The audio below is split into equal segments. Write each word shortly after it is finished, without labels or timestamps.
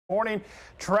Morning,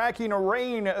 tracking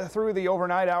rain through the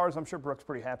overnight hours. I'm sure Brooke's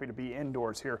pretty happy to be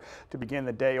indoors here to begin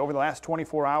the day. Over the last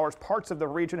 24 hours, parts of the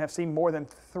region have seen more than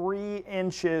 3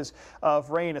 inches of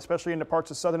rain, especially into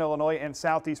parts of southern Illinois and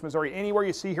southeast Missouri. Anywhere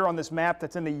you see here on this map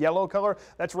that's in the yellow color,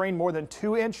 that's rain more than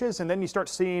 2 inches. And then you start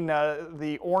seeing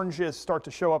the oranges start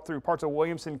to show up through parts of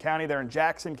Williamson County there in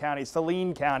Jackson County,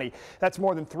 Saline County. That's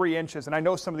more than 3 inches. And I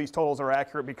know some of these totals are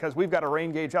accurate because we've got a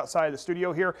rain gauge outside of the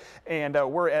studio here, and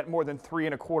we're at more than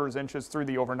 3¼ inches through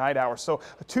the overnight hours. So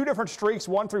 2 different streaks,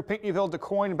 one through Pinckneyville,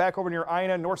 DeCoin, back over near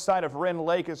Ina. North side of Wren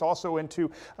Lake is also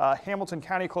into Hamilton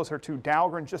County, closer to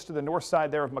Dahlgren, just to the north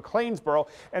side there of McLeansboro.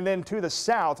 And then to the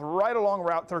south, right along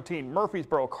Route 13,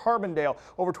 Murfreesboro, Carbondale,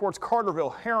 over towards Carterville,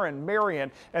 Heron,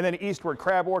 Marion, and then eastward,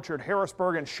 Crab Orchard,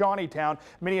 Harrisburg, and Shawneetown.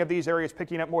 Many of these areas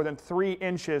picking up more than 3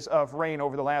 inches of rain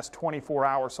over the last 24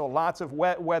 hours. So lots of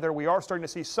wet weather. We are starting to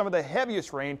see some of the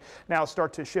heaviest rain now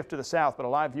start to shift to the south, but a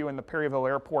live view in the Perryville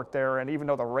Airport there. And even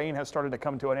though the rain has started to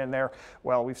come to an end there,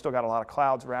 well, we've still got a lot of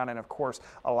clouds around and, of course,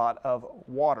 a lot of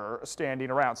water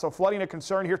standing around. So flooding a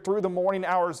concern here through the morning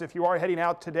hours. If you are heading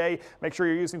out today, make sure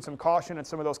you're using some caution in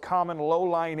some of those common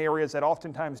low-lying areas that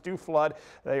oftentimes do flood.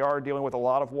 They are dealing with a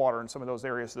lot of water in some of those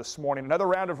areas this morning. Another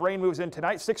round of rain moves in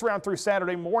tonight, 6 round through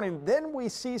Saturday morning. Then we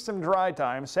see some dry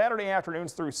time Saturday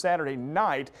afternoons through Saturday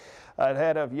night,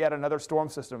 ahead of yet another storm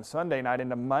system Sunday night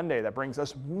into Monday. That brings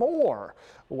us more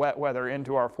wet weather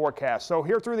into our forecast. So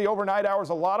here through the overnight hours,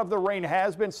 a lot of the rain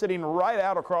has been sitting right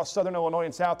out across southern Illinois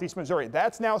and southeast Missouri.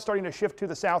 That's now starting to shift to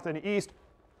the south and east.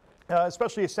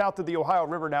 Especially south of the Ohio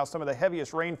River now, some of the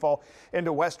heaviest rainfall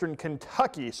into western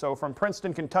Kentucky. So from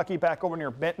Princeton, Kentucky, back over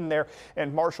near Benton there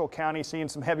and Marshall County, seeing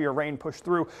some heavier rain push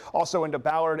through. Also into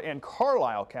Ballard and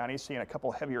Carlisle County, seeing a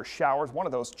couple heavier showers. One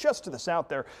of those just to the south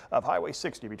there of Highway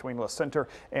 60 between La Center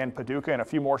and Paducah, and a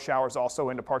few more showers also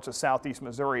into parts of southeast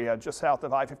Missouri, just south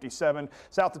of I-57,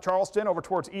 south of Charleston, over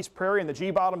towards East Prairie and the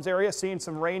G-Bottoms area, seeing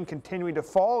some rain continuing to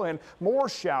fall and more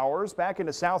showers back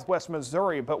into southwest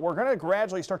Missouri. But we're going to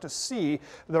gradually start to see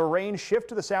the rain shift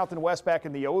to the south and west back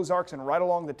in the Ozarks and right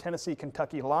along the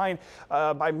Tennessee-Kentucky line.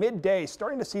 By midday,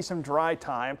 starting to see some dry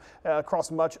time across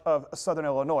much of southern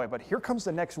Illinois. But here comes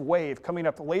the next wave coming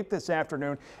up late this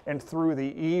afternoon and through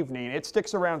the evening. It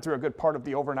sticks around through a good part of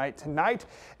the overnight tonight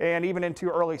and even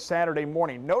into early Saturday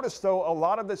morning. Notice, though, a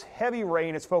lot of this heavy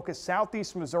rain is focused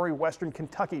southeast Missouri, western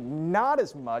Kentucky. Not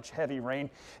as much heavy rain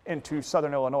into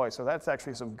southern Illinois. So that's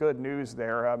actually some good news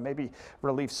there. Maybe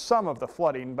relieve some of the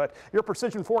flooding. But your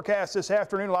precision forecast this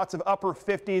afternoon, lots of upper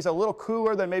 50s, a little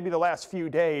cooler than maybe the last few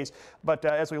days. But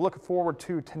as we look forward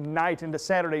to tonight into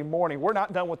Saturday morning, we're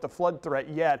not done with the flood threat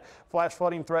yet. Flash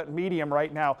flooding threat medium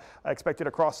right now expected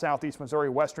across southeast Missouri,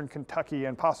 western Kentucky,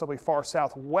 and possibly far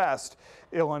southwest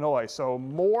Illinois. So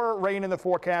more rain in the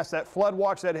forecast. That flood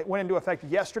watch that went into effect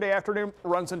yesterday afternoon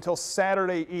runs until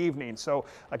Saturday evening. So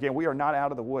again, we are not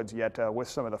out of the woods yet with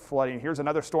some of the flooding. Here's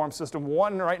another storm system,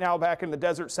 one right now back in the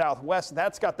desert southwest.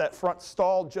 That's got that front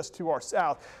stall just to our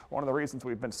south. One of the reasons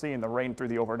we've been seeing the rain through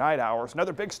the overnight hours.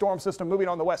 Another big storm system moving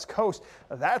on the west coast.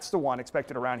 That's the one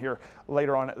expected around here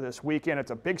later on this weekend.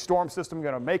 It's a big storm system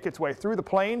going to make its way through the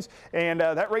plains, and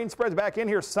that rain spreads back in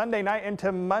here Sunday night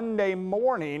into Monday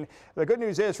morning. The good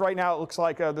news is right now it looks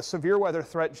like the severe weather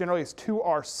threat generally is to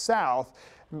our south.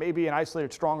 Maybe an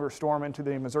isolated stronger storm into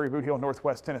the Missouri Boot Heel,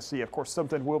 northwest Tennessee. Of course,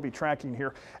 something we'll be tracking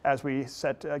here as we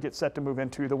get set to move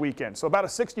into the weekend. So about a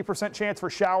 60% chance for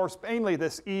showers mainly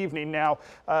this evening now,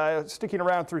 sticking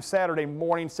around through Saturday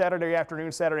morning, Saturday afternoon,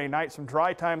 Saturday night. Some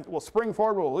dry time will spring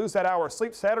forward. We'll lose that hour of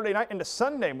sleep Saturday night into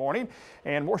Sunday morning,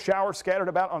 and more showers scattered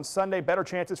about on Sunday. Better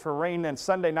chances for rain than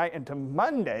Sunday night into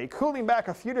Monday. Cooling back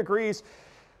a few degrees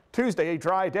Tuesday, a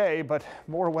dry day, but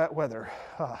more wet weather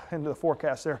into the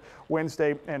forecast there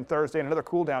Wednesday and Thursday, and another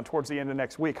cool down towards the end of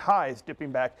next week. Highs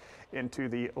dipping back into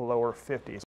the lower 50s.